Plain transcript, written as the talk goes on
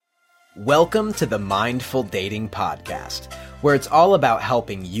Welcome to the Mindful Dating Podcast, where it's all about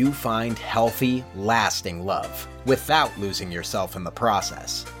helping you find healthy, lasting love without losing yourself in the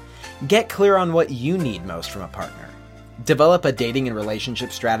process. Get clear on what you need most from a partner. Develop a dating and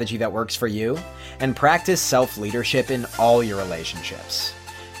relationship strategy that works for you, and practice self-leadership in all your relationships.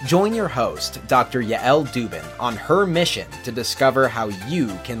 Join your host, Dr. Yael Dubin, on her mission to discover how you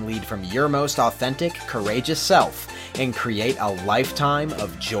can lead from your most authentic, courageous self and create a lifetime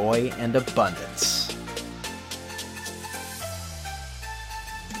of joy and abundance.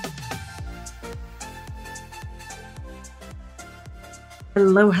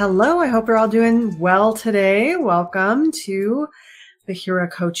 Hello. I hope you're all doing well today. Welcome to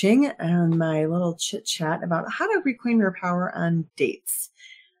Bahira Coaching and my little chit chat about how to reclaim your power on dates.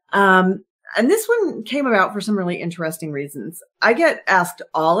 And this one came about for some really interesting reasons. I get asked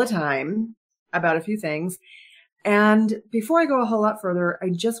all the time about a few things. And before I go a whole lot further, I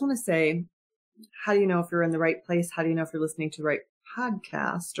just want to say, how do you know if you're in the right place? How do you know if you're listening to the right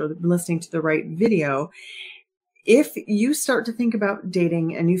podcast or listening to the right video? If you start to think about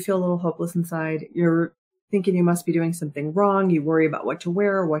dating and you feel a little hopeless inside, you're thinking you must be doing something wrong. You worry about what to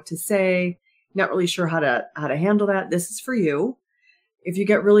wear, what to say, not really sure how to handle that. This is for you. If you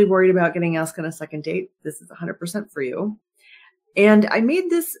get really worried about getting asked on a second date, this is 100% for you. And I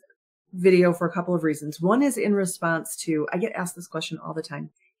made this video for a couple of reasons. One is in response to, I get asked this question all the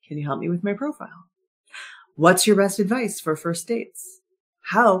time. Can you help me with my profile? What's your best advice for first dates?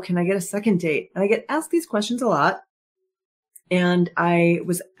 How can I get a second date? And I get asked these questions a lot. And I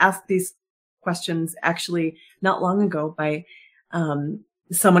was asked these questions actually not long ago by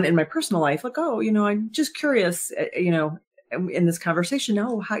someone in my personal life. Like, I'm just curious, in this conversation,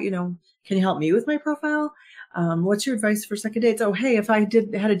 can you help me with my profile? What's your advice for second dates? Oh, hey, if I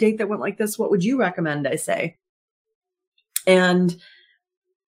had a date that went like this, what would you recommend? I say. And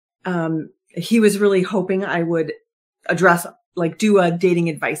he was really hoping I would do a dating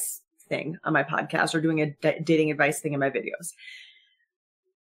advice thing on my podcast or doing a dating advice thing in my videos.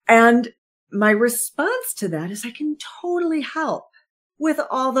 And my response to that is I can totally help with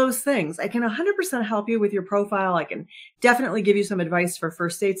all those things. I can 100% help you with your profile. I can definitely give you some advice for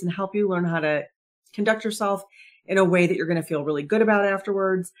first dates and help you learn how to conduct yourself in a way that you're going to feel really good about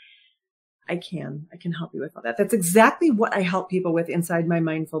afterwards. I can help you with all that. That's exactly what I help people with inside my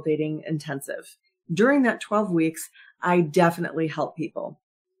Mindful Dating Intensive. During that 12 weeks, I definitely help people.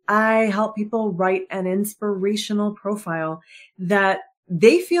 I help people write an inspirational profile that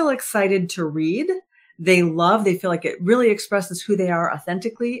they feel excited to read. They feel like it really expresses who they are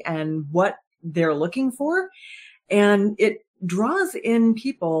authentically and what they're looking for. And it draws in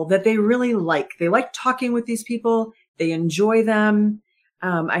people that they really like. They like talking with these people. They enjoy them.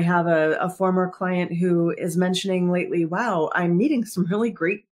 I have a former client who is mentioning lately, wow, I'm meeting some really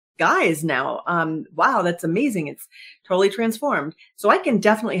great guys now. Wow, that's amazing. It's totally transformed. So I can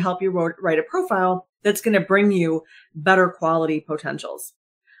definitely help you write a profile that's going to bring you better quality potentials.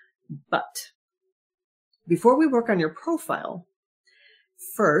 But before we work on your profile,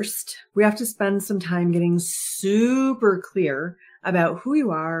 first, we have to spend some time getting super clear about who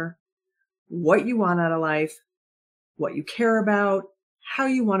you are, what you want out of life, what you care about, how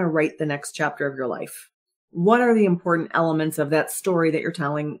you want to write the next chapter of your life. What are the important elements of that story that you're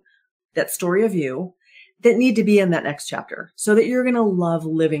telling, that story of you, that need to be in that next chapter so that you're going to love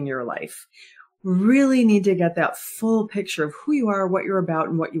living your life? Really need to get that full picture of who you are, what you're about,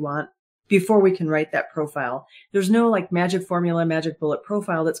 and what you want before we can write that profile. There's no magic formula, magic bullet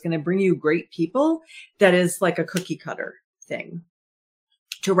profile that's going to bring you great people. That is like a cookie cutter thing.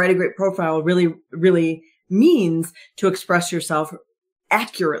 To write a great profile really, really means to express yourself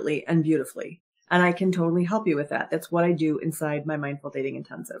accurately and beautifully. And I can totally help you with that. That's what I do inside my Mindful Dating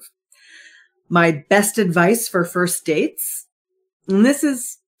Intensive. My best advice for first dates, and this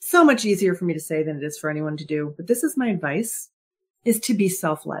is so much easier for me to say than it is for anyone to do, but this is my advice, is to be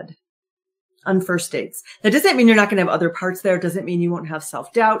self-led on first dates. That doesn't mean you're not going to have other parts there. It doesn't mean you won't have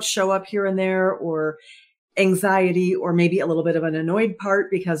self-doubt show up here and there, or anxiety, or maybe a little bit of an annoyed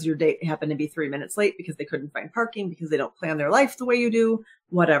part because your date happened to be 3 minutes late because they couldn't find parking, because they don't plan their life the way you do,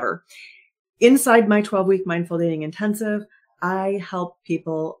 whatever. Inside my 12-week Mindful Dating Intensive, I help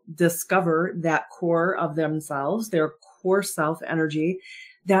people discover that core of themselves, their core self energy,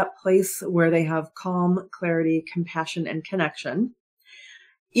 that place where they have calm, clarity, compassion, and connection.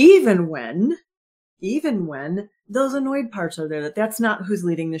 Even when those annoyed parts are there, that's not who's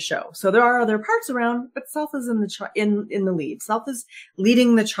leading the show. So there are other parts around, but self is in the lead. Self is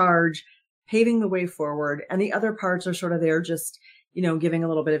leading the charge, paving the way forward. And the other parts are sort of there just, giving a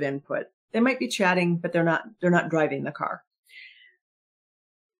little bit of input. They might be chatting, but they're not driving the car.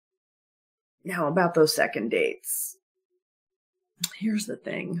 Now, about those second dates. Here's the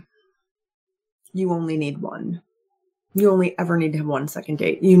thing. You only need one. You only ever need to have one second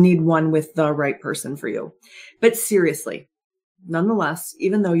date. You need one with the right person for you. But seriously, nonetheless,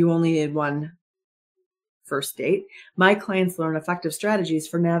 even though you only need one first date, my clients learn effective strategies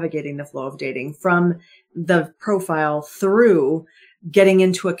for navigating the flow of dating, from the profile through getting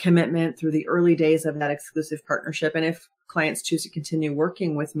into a commitment, through the early days of that exclusive partnership. And if clients choose to continue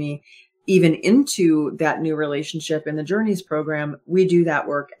working with me, even into that new relationship in the Journeys program, we do that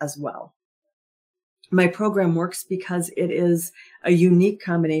work as well. My program works because it is a unique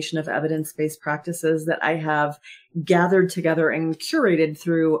combination of evidence-based practices that I have gathered together and curated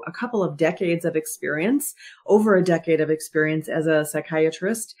through a couple of decades of experience, over a decade of experience as a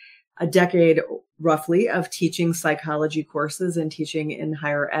psychiatrist, a decade roughly of teaching psychology courses and teaching in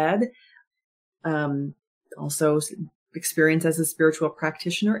higher ed, also experience as a spiritual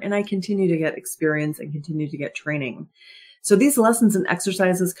practitioner, and I continue to get experience and continue to get training. So these lessons and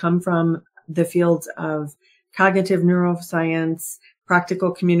exercises come from the fields of cognitive neuroscience,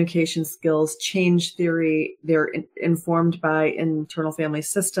 practical communication skills, change theory. They're informed by internal family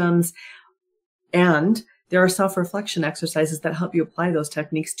systems. And there are self-reflection exercises that help you apply those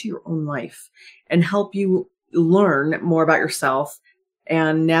techniques to your own life and help you learn more about yourself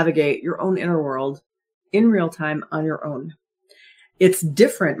and navigate your own inner world in real time on your own. It's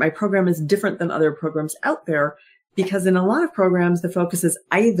different. My program is different than other programs out there, because in a lot of programs, the focus is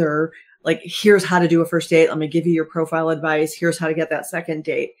either like, here's how to do a first date. Let me give you your profile advice. Here's how to get that second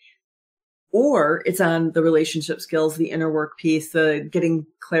date. Or it's on the relationship skills, the inner work piece, the getting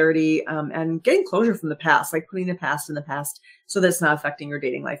clarity, and getting closure from the past, like putting the past in the past so that it's not affecting your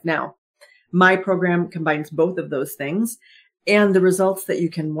dating life now. My program combines both of those things, and the results that you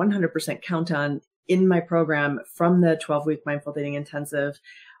can 100% count on in my program from the 12-week Mindful Dating Intensive.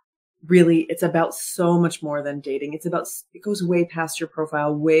 Really, it's about so much more than dating. It goes way past your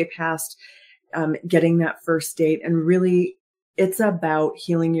profile, way past getting that first date. And really, it's about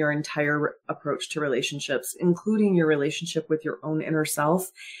healing your entire approach to relationships, including your relationship with your own inner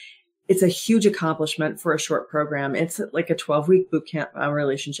self. It's a huge accomplishment for a short program. It's like a 12-week boot camp on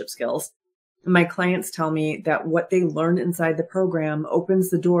relationship skills. My clients tell me that what they learn inside the program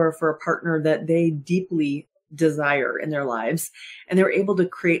opens the door for a partner that they deeply desire in their lives, and they're able to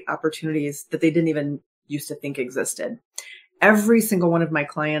create opportunities that they didn't even used to think existed. Every single one of my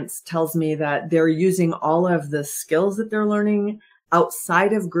clients tells me that they're using all of the skills that they're learning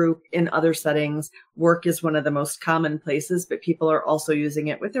outside of group in other settings. Work is one of the most common places, but people are also using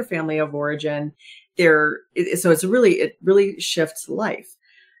it with their family of origin. It really shifts life.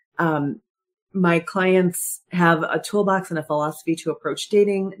 My clients have a toolbox and a philosophy to approach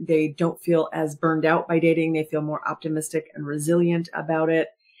dating. They don't feel as burned out by dating. They feel more optimistic and resilient about it.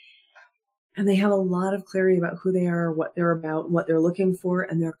 And they have a lot of clarity about who they are, what they're about, what they're looking for,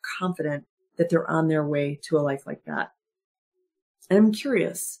 and they're confident that they're on their way to a life like that. And I'm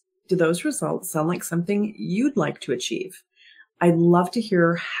curious, do those results sound like something you'd like to achieve? I'd love to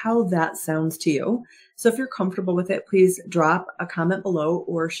hear how that sounds to you. So if you're comfortable with it, please drop a comment below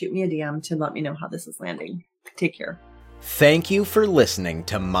or shoot me a DM to let me know how this is landing. Take care. Thank you for listening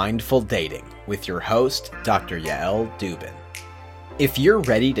to Mindful Dating with your host, Dr. Yael Dubin. If you're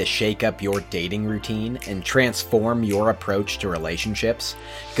ready to shake up your dating routine and transform your approach to relationships,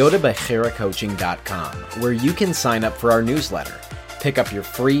 go to BechiraCoaching.com, where you can sign up for our newsletter, pick up your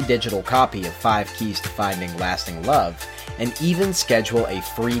free digital copy of 5 Keys to Finding Lasting Love, and even schedule a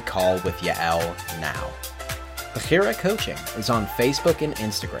free call with Yael now. Bechira Coaching is on Facebook and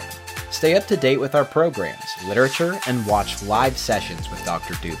Instagram. Stay up to date with our programs, literature, and watch live sessions with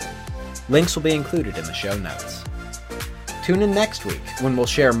Dr. Dubin. Links will be included in the show notes. Tune in next week when we'll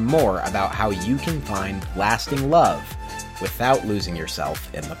share more about how you can find lasting love without losing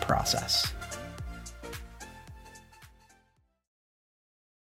yourself in the process.